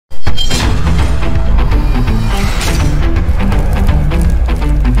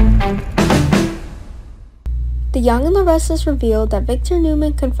Young and the Restless revealed that Victor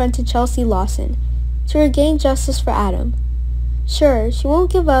Newman confronted Chelsea Lawson to regain justice for Adam. Sure, she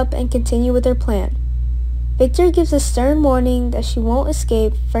won't give up and continue with her plan. Victor gives a stern warning that she won't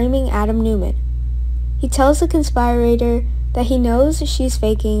escape framing Adam Newman. He tells the conspirator that he knows she's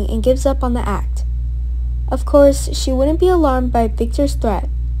faking and gives up on the act. Of course, she wouldn't be alarmed by Victor's threat.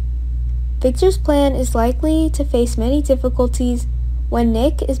 Victor's plan is likely to face many difficulties when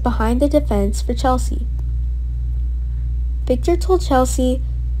Nick is behind the defense for Chelsea. Victor told Chelsea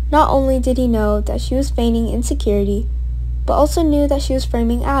not only did he know that she was feigning insecurity, but also knew that she was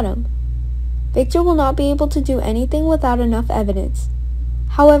framing Adam. Victor will not be able to do anything without enough evidence.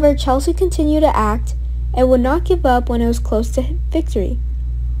 However, Chelsea continued to act and would not give up when it was close to victory.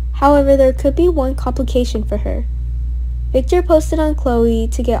 However, there could be one complication for her. Victor posted on Chloe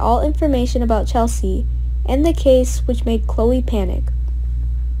to get all information about Chelsea and the case, which made Chloe panic.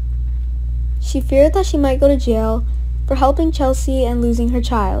 She feared that she might go to jail for helping Chelsea and losing her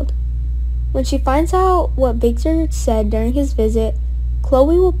child. When she finds out what Victor said during his visit,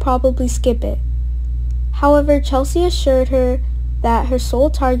 Chloe will probably skip it. However, Chelsea assured her that her sole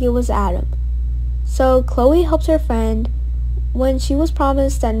target was Adam. So Chloe helped her friend when she was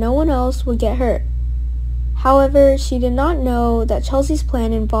promised that no one else would get hurt. However, she did not know that Chelsea's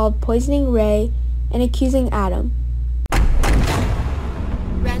plan involved poisoning Ray and accusing Adam.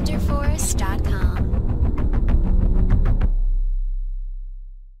 RenderForce.com.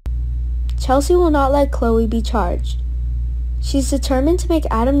 Chelsea will not let Chloe be charged. She's determined to make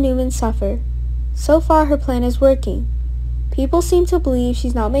Adam Newman suffer. So far, her plan is working. People seem to believe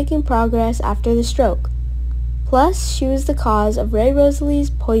she's not making progress after the stroke. Plus, she was the cause of Ray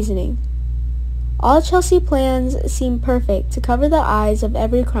Rosalie's poisoning. All Chelsea plans seem perfect to cover the eyes of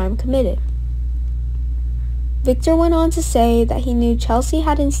every crime committed. Victor went on to say that he knew Chelsea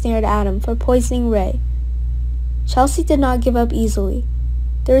had ensnared Adam for poisoning Ray. Chelsea did not give up easily.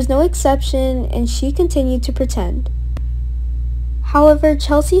 There was no exception, and she continued to pretend. However,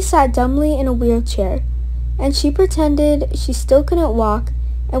 Chelsea sat dumbly in a wheelchair, and she pretended she still couldn't walk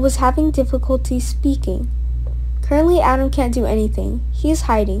and was having difficulty speaking. Currently, Adam can't do anything. He is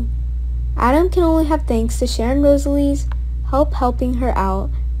hiding. Adam can only have thanks to Sharon Rosalie's help helping her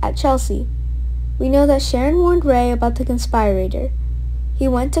out at Chelsea. We know that Sharon warned Ray about the conspirator. He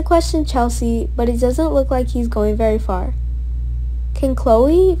went to question Chelsea, but it doesn't look like he's going very far. Can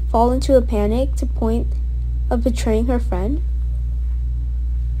Chloe fall into a panic to the point of betraying her friend?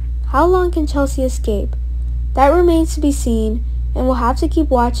 How long can Chelsea escape? That remains to be seen, and we'll have to keep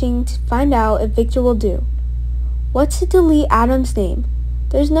watching to find out if Victor will do. What's to delete Adam's name?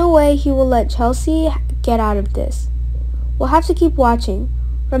 There's no way he will let Chelsea get out of this. We'll have to keep watching.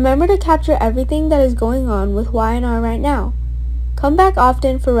 Remember to capture everything that is going on with Y&R right now. Come back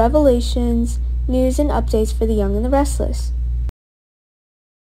often for revelations, news, and updates for the young and the restless.